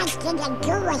those guys gonna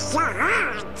do with your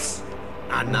hearts?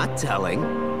 I'm not telling.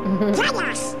 Tell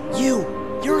us!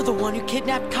 You're the one who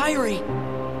kidnapped Kairi.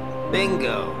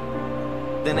 Bingo.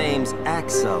 The name's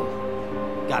Axel.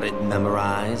 Got it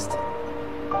memorized?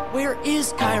 Where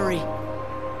is Kairi?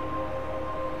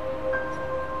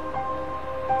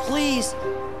 Please,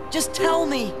 just tell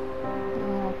me.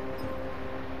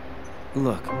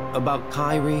 Look, about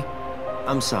Kairi,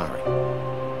 I'm sorry.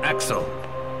 Axel.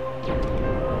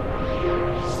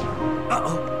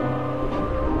 Uh-oh.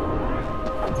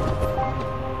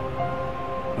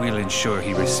 We'll ensure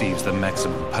he receives the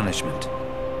maximum punishment.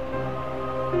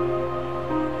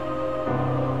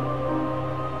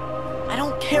 I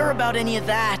don't care about any of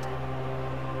that.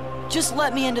 Just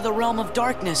let me into the realm of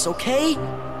darkness, okay?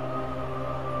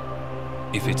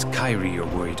 If it's Kairi you're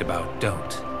worried about,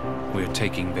 don't. We're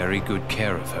taking very good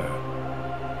care of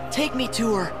her. Take me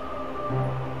to her.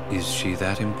 Is she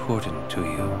that important to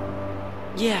you?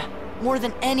 Yeah, more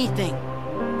than anything.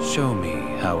 Show me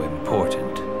how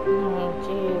important. Oh,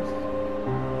 jeez.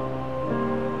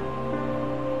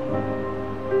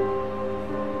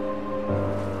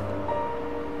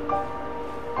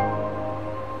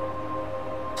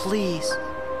 Please.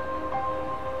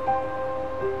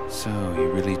 So you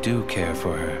really do care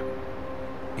for her.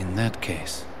 In that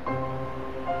case,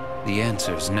 the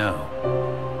answer's no.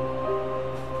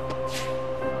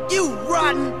 You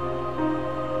rotten!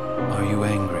 Are you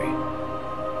angry?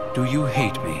 Do you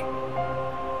hate me?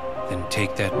 Then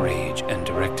take that rage and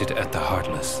direct it at the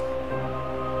Heartless.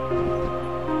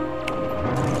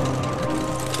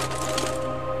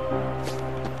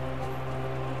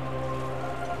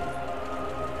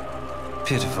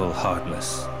 Pitiful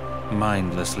Heartless,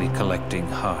 mindlessly collecting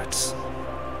hearts.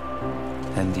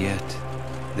 And yet,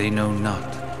 they know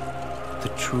not the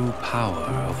true power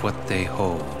of what they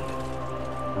hold.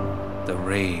 The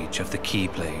rage of the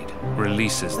Keyblade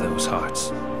releases those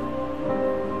hearts.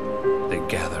 They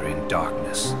gather in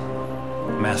darkness,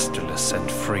 masterless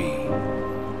and free,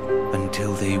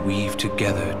 until they weave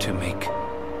together to make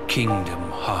kingdom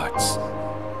hearts.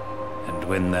 And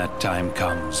when that time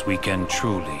comes, we can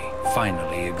truly,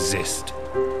 finally exist.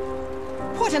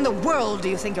 What in the world do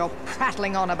you think you're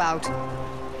prattling on about?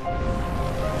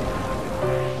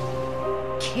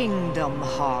 Kingdom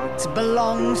Hearts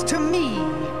belongs to me.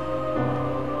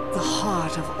 The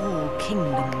heart of all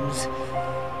kingdoms.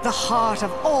 The heart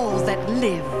of all that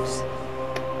lives.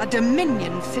 A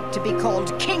dominion fit to be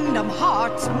called Kingdom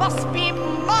Hearts must be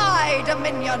my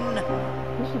dominion!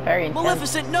 This is very intense.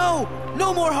 Maleficent, no!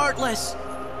 No more Heartless!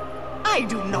 I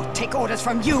do not take orders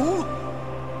from you!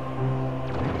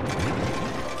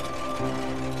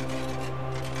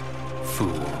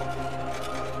 Fool.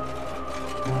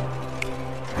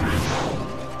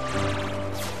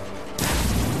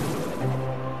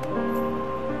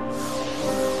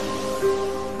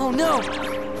 Oh no!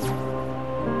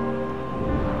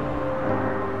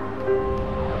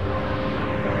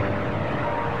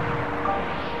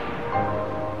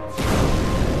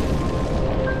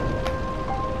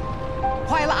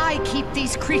 While I keep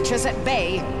these creatures at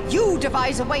bay, you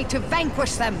devise a way to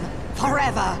vanquish them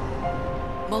forever.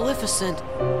 Maleficent.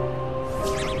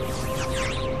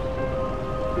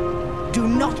 Do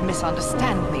not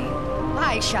misunderstand me.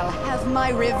 I shall have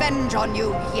my revenge on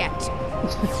you yet.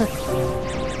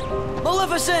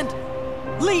 Maleficent!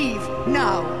 Leave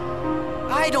now.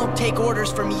 I don't take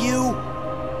orders from you.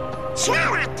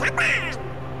 Sure, come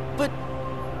on! But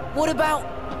what about...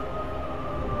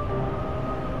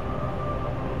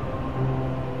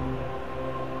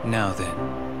 Now then,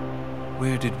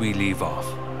 where did we leave off?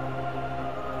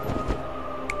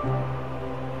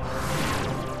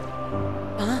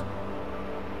 Huh?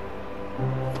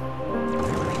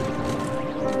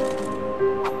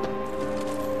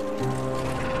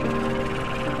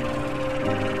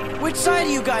 Which side are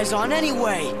you guys on,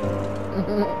 anyway?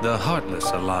 The Heartless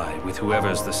ally with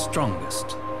whoever's the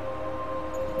strongest.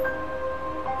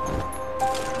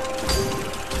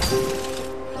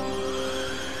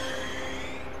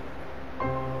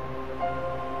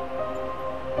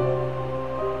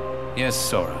 Yes,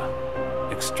 Sora.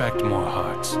 Extract more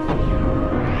hearts.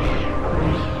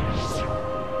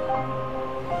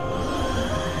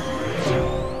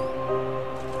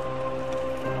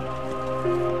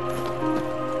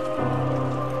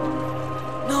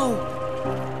 No!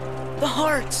 The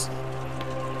hearts!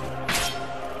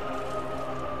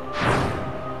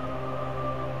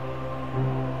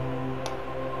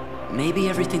 Maybe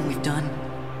everything we've done,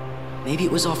 maybe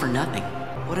it was all for nothing.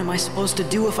 What am I supposed to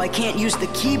do if I can't use the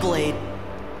Keyblade?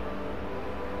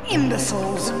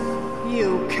 Imbeciles!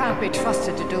 You can't be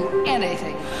trusted to do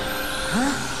anything.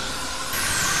 Huh?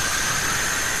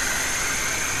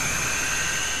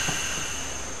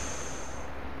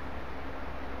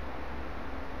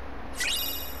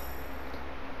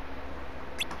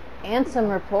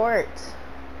 Ansem report.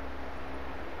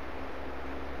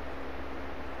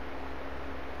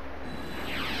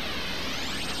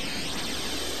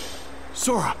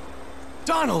 Sora!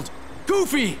 Donald!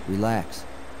 Goofy! Relax.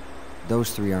 Those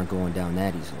three aren't going down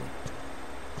that easily.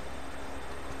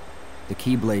 The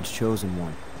Keyblade's chosen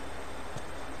one.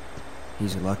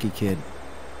 He's a lucky kid.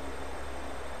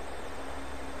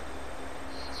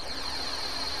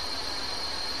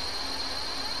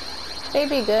 They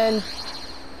be good.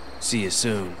 See you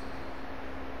soon.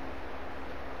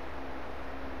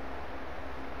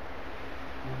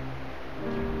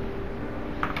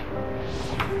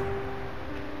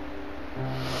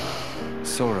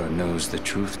 Sora knows the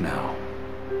truth now.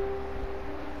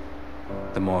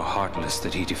 The more Heartless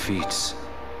that he defeats,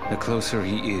 the closer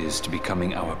he is to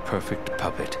becoming our perfect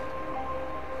puppet.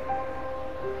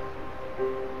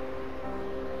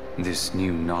 This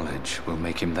new knowledge will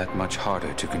make him that much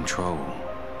harder to control.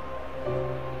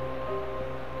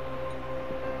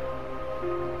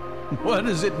 What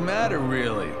does it matter,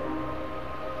 really?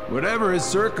 Whatever his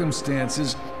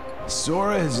circumstances,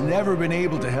 Sora has never been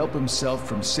able to help himself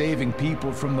from saving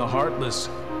people from the Heartless.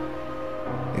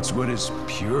 It's what his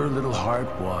pure little heart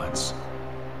wants.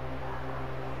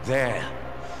 There.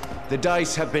 The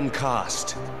dice have been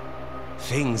cast.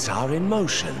 Things are in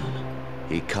motion.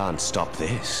 He can't stop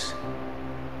this.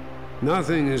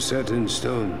 Nothing is set in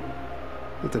stone.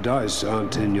 If the dice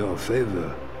aren't in your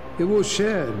favor, it will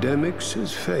share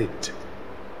Demyx's fate.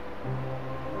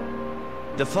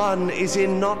 The fun is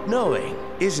in not knowing,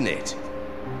 isn't it?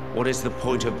 What is the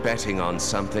point of betting on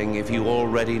something if you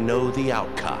already know the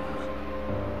outcome?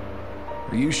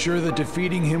 Are you sure that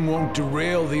defeating him won't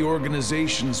derail the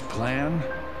organization's plan?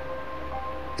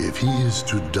 If he is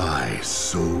to die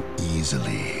so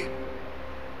easily,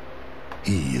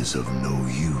 he is of no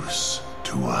use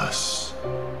to us.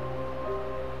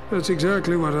 That's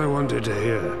exactly what I wanted to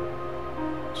hear.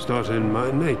 It's not in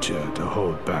my nature to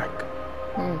hold back.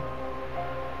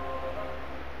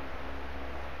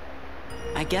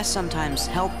 I guess sometimes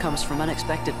help comes from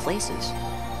unexpected places.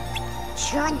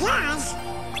 Sure does.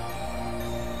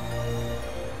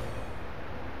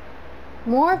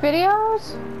 More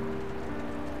videos?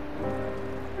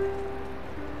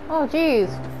 Oh, jeez.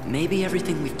 Maybe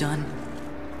everything we've done,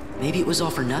 maybe it was all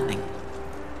for nothing.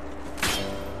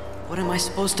 What am I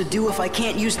supposed to do if I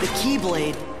can't use the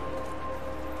Keyblade?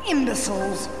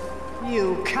 Imbeciles!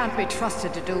 You can't be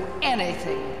trusted to do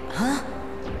anything. Huh?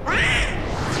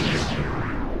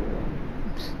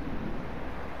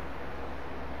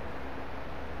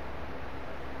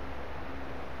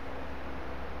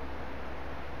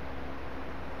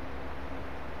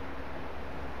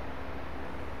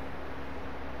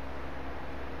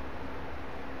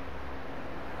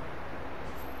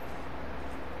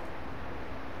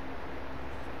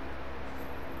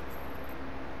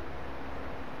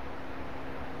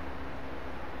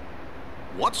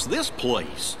 What's this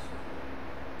place?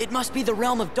 It must be the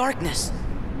realm of darkness.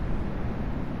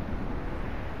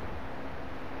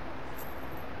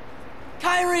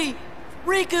 Kairi!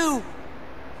 Riku!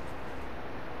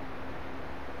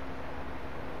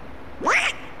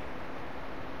 What?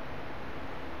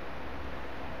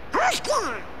 Who's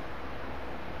there?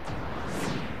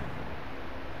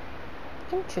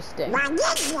 Interesting. What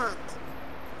is that?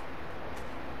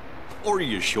 Are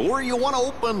you sure you want to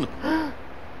open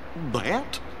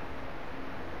that?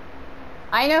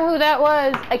 I know who that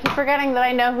was. I keep forgetting that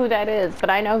I know who that is, but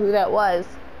I know who that was.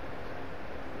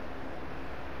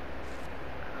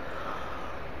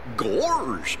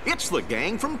 Gorge! It's the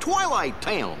gang from Twilight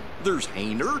Town. There's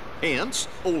Hayner, Hence,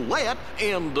 Olette,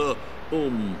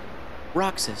 and,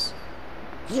 Roxas.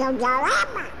 You know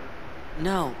him?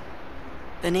 No.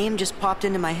 The name just popped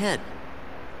into my head.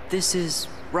 This is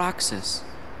Roxas.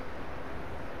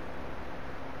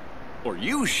 Are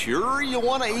you sure you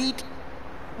want to eat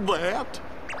that?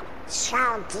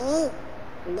 Salty?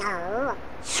 No.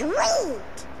 Sweet!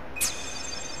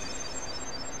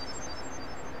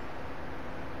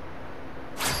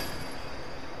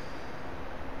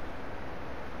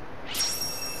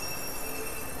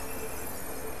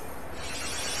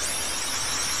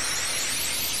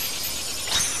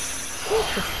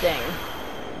 Interesting.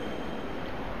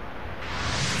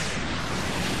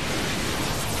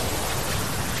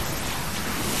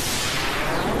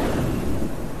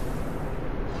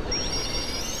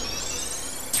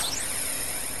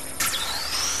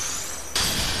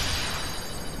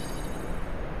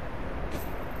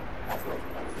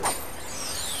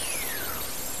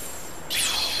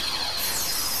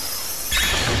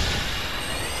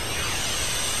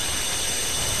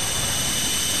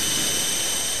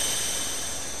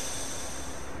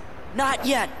 Not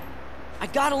yet. I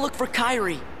gotta look for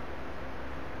Kairi.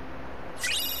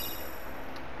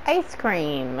 Ice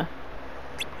cream.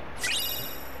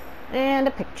 And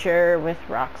a picture with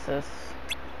Roxas.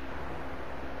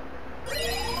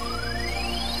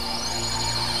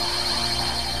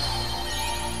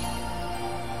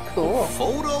 Cool. A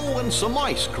photo and some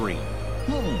ice cream.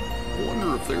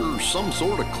 Wonder if there's some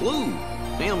sort of clue.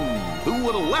 And who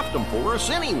would have left them for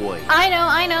us anyway? I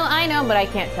know, but I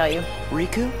can't tell you.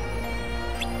 Riku?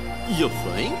 You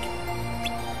think?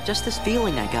 Just this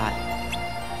feeling I got.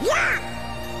 Yeah!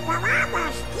 We're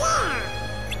almost there!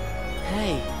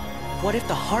 Hey, what if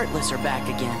the Heartless are back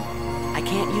again? I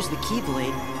can't use the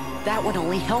Keyblade. That would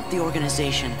only help the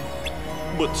organization.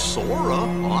 But Sora,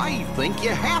 I think you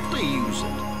have to use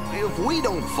it. If we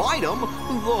don't fight them,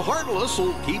 the Heartless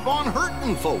will keep on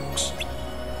hurting folks.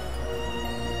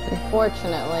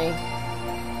 Unfortunately.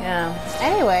 Yeah.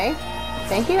 Anyway,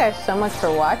 thank you guys so much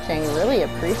for watching. Really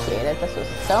appreciate it. This was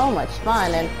so much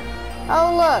fun. And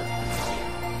oh look,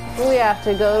 we have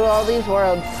to go to all these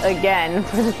worlds again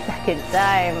for the second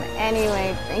time.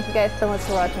 Anyway, thank you guys so much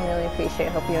for watching. Really appreciate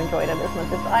it. Hope you enjoyed it as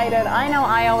much as I did. I know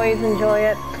I always enjoy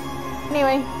it.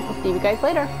 Anyway, I'll see you guys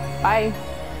later. Bye.